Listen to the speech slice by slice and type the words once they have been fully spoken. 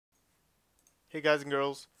Hey guys and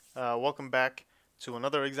girls, welcome back to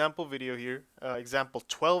another example video here. Example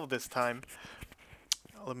 12 this time.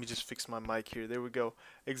 Let me just fix my mic here. There we go.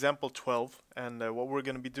 Example 12. And what we're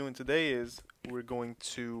going to be doing today is we're going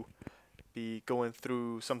to be going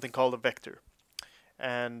through something called a vector.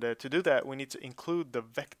 And to do that, we need to include the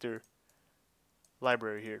vector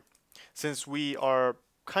library here. Since we are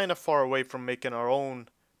kind of far away from making our own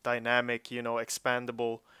dynamic,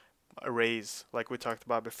 expandable arrays like we talked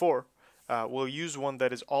about before, we'll use one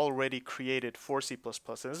that is already created for C++.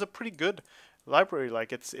 And it's a pretty good library.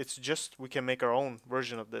 Like it's just we can make our own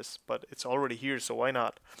version of this, but it's already here, so why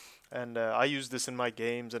not? And I use this in my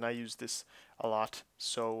games, and I use this a lot,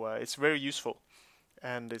 so it's very useful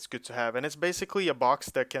and it's good to have. And it's basically a box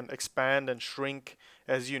that can expand and shrink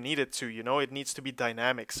as you need it to. It needs to be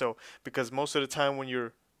dynamic. So because most of the time when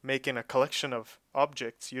you're making a collection of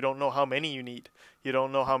objects, you don't know how many you need. You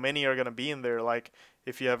don't know how many are going to be in there. Like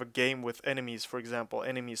if you have a game with enemies, for example,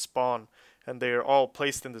 enemies spawn and they're all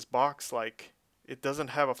placed in this box, like it doesn't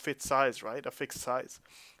have a fit size, right? A fixed size.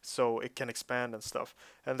 So it can expand and stuff.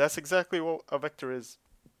 And that's exactly what a vector is.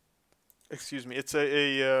 Excuse me. It's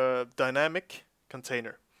a dynamic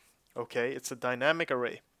container. Okay, it's a dynamic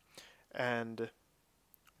array. And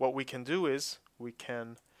what we can do is we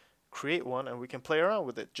can create one and we can play around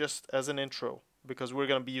with it just as an intro, because we're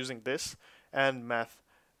going to be using this and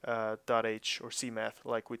math.h or cmath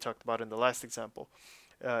like we talked about in the last example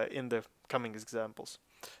in the coming examples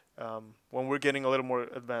when we're getting a little more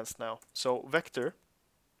advanced now. So vector,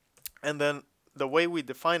 and then the way we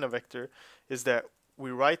define a vector is that we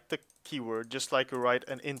write the keyword just like we write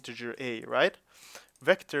an integer a, right?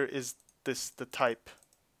 Vector is the type.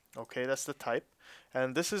 Okay, that's the type.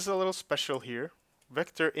 And this is a little special here.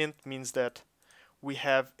 Vector int means that we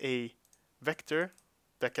have a vector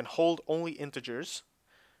that can hold only integers.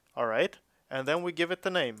 Alright, and then we give it the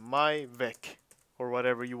name, myvec, or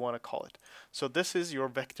whatever you want to call it. So this is your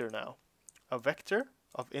vector now. A vector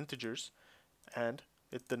of integers, and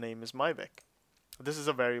the name is myvec. This is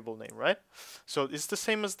a variable name, right? So it's the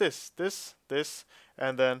same as this,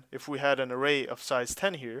 and then if we had an array of size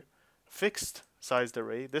 10 here, fixed sized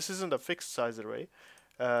array, this isn't a fixed sized array,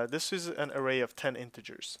 this is an array of 10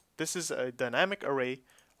 integers. This is a dynamic array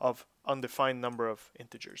of undefined number of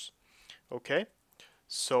integers. Okay,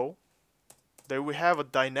 so there we have a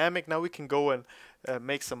dynamic. Now we can go and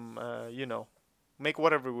make some, make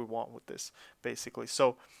whatever we want with this, basically.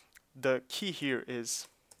 So the key here is,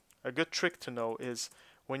 a good trick to know is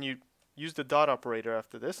when you use the dot operator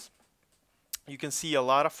after this, you can see a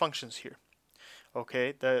lot of functions here,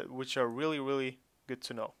 okay, which are really, really good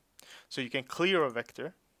to know. So you can clear a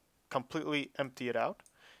vector, completely empty it out.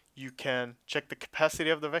 You can check the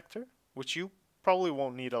capacity of the vector, which you probably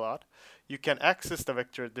won't need a lot. You can access the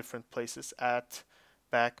vector at different places, at,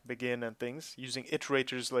 back, begin, and things, using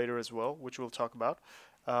iterators later as well, which we'll talk about.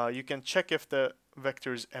 You can check if the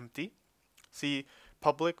vector is empty. See,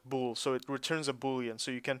 public bool, so it returns a boolean.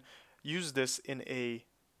 So you can use this in a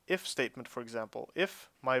if statement, for example. If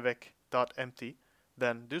myvec.empty,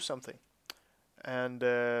 then do something. And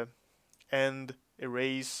end,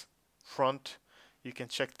 erase, front, you can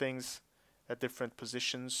check things at different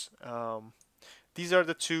positions. These are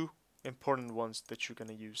the two important ones that you're going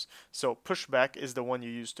to use. So pushback is the one you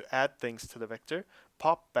use to add things to the vector.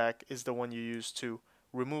 Popback is the one you use to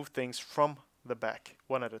remove things from the back,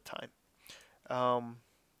 one at a time.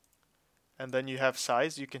 And then you have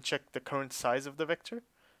size. You can check the current size of the vector.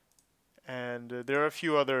 And there are a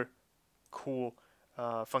few other cool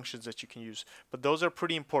functions that you can use, but those are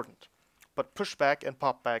pretty important. But pushback and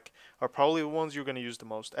popback are probably the ones you're going to use the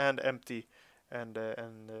most, and empty, and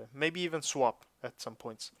maybe even swap at some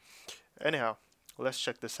points. Anyhow, let's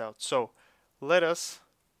check this out. So let us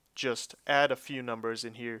just add a few numbers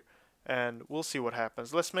in here, and we'll see what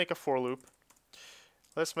happens. Let's make a for loop.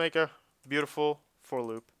 Let's make a beautiful for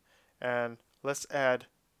loop, and let's add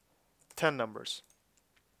 10 numbers.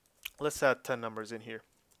 Let's add 10 numbers in here.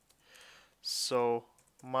 So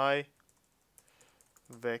my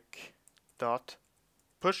vec dot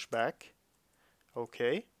pushback,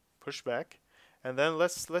 okay, pushback, and then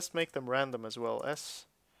let's make them random as well. S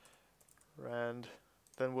rand,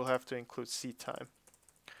 then we'll have to include C time.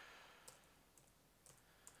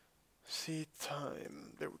 C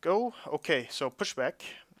time, there we go. Okay, so pushback,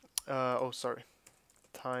 oh sorry,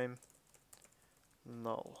 time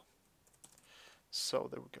null. So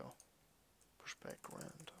there we go. Pushback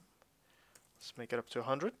random. Let's make it up to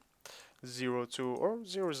 100. 0 to, or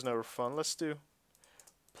 0 is never fun. Let's do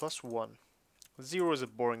 +1. 0 is a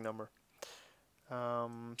boring number.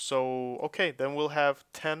 So okay, then we'll have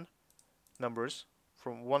 10 numbers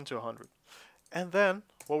from 1 to 100. And then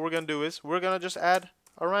what we're going to do is we're going to just add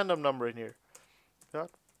a random number in here.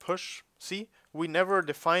 Dot push. See, we never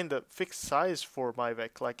defined the fixed size for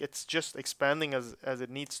myvec. Like, it's just expanding as it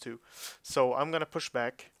needs to. So I'm going to push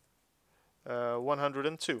back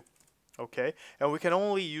 102. Okay, and we can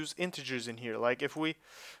only use integers in here. Like, if we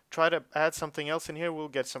try to add something else in here, we'll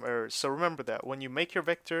get some errors. So remember that when you make your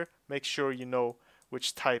vector, make sure you know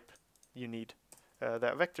which type you need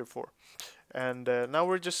that vector for. And now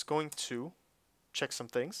we're just going to check some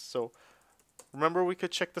things. So remember, we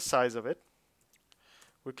could check the size of it.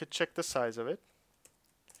 We could check the size of it.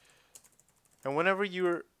 And whenever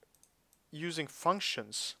you're using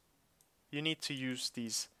functions, you need to use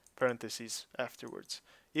these parentheses afterwards,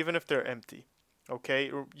 even if they're empty.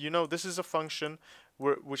 Okay, you know, this is a function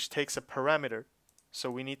which takes a parameter,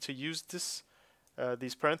 so we need to use this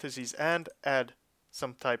these parentheses and add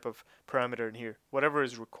some type of parameter in here, whatever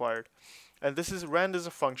is required. And this is rand is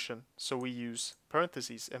a function, so we use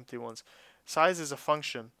parentheses, empty ones. Size is a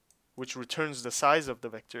function which returns the size of the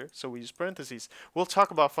vector, so we use parentheses. We'll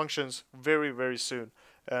talk about functions very, very soon,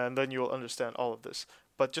 and then you'll understand all of this.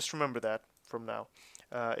 But just remember that from now.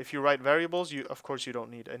 If you write variables, of course you don't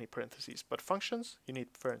need any parentheses, but functions, you need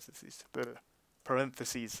parentheses.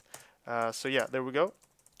 So yeah, there we go.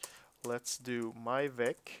 Let's do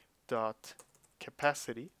myvec dot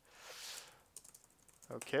capacity.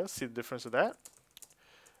 Okay, let's see the difference of that.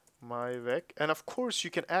 Myvec, and of course you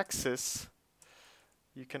can access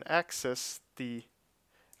the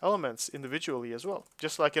elements individually as well,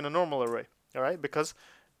 just like in a normal array. All right, because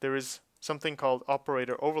there is something called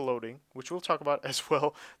operator overloading, which we'll talk about as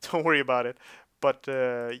well. Don't worry about it. But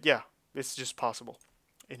yeah, it's just possible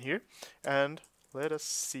in here. And let us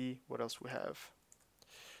see what else we have.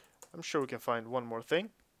 I'm sure we can find one more thing.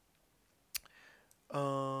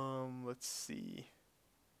 Let's see.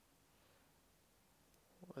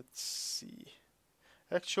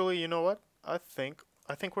 Actually, you know what? I think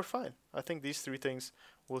we're fine. I think these three things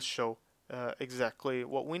will show exactly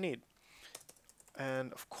what we need.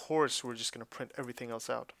 And of course, we're just going to print everything else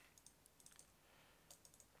out.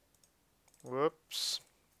 Whoops.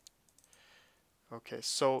 Okay,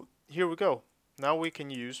 so here we go. Now we can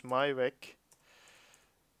use myvec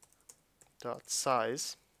dot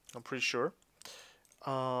size. I'm pretty sure.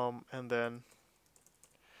 And then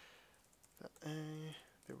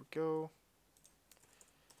there we go.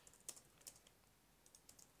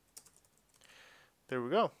 There we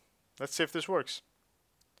go. Let's see if this works.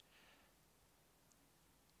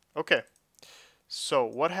 Okay, so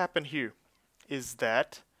what happened here is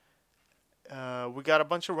that we got a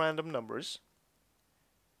bunch of random numbers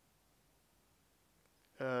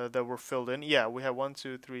that were filled in. Yeah, we have 1,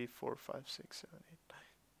 2, 3, 4, 5, 6, 7, 8, 9,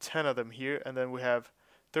 10 of them here, and then we have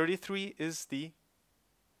 33 is the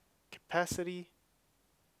capacity.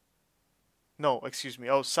 No, excuse me.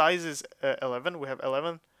 Oh, size is 11. We have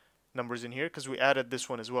 11 numbers in here because we added this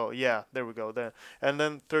one as well. Yeah, there we go. There, and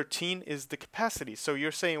then 13 is the capacity. So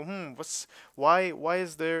you're saying, why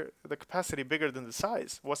is there the capacity bigger than the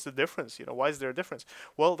size? What's the difference? You know, why is there a difference?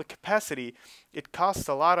 Well, the capacity, it costs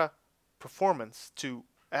a lot of performance to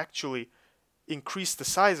actually increase the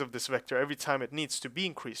size of this vector every time it needs to be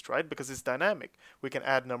increased, right? Because it's dynamic. We can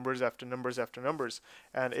add numbers after numbers after numbers,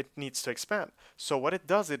 and it needs to expand. So what it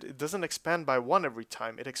does, it doesn't expand by one every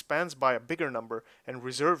time. It expands by a bigger number and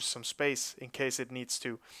reserves some space in case it needs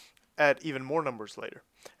to add even more numbers later.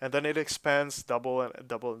 And then it expands double and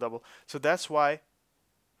double and double. So that's why,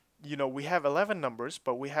 you know, we have 11 numbers,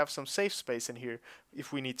 but we have some safe space in here.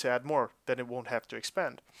 If we need to add more, then it won't have to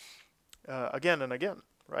expand again and again,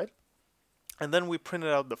 right? And then we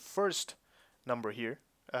printed out the first number here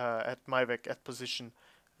at myvec at position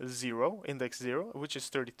 0, index 0, which is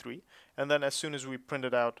 33. And then as soon as we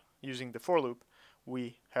printed out using the for loop,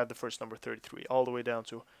 we had the first number 33 all the way down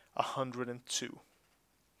to 102,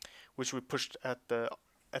 which we pushed at the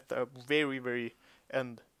very, very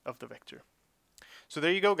end of the vector. So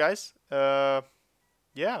there you go, guys.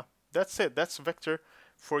 Yeah, that's it. That's vector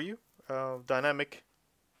for you. Dynamic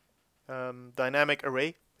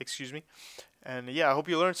array, excuse me. And yeah, I hope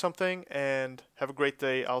you learned something, and have a great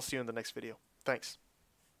day. I'll see you in the next video. Thanks.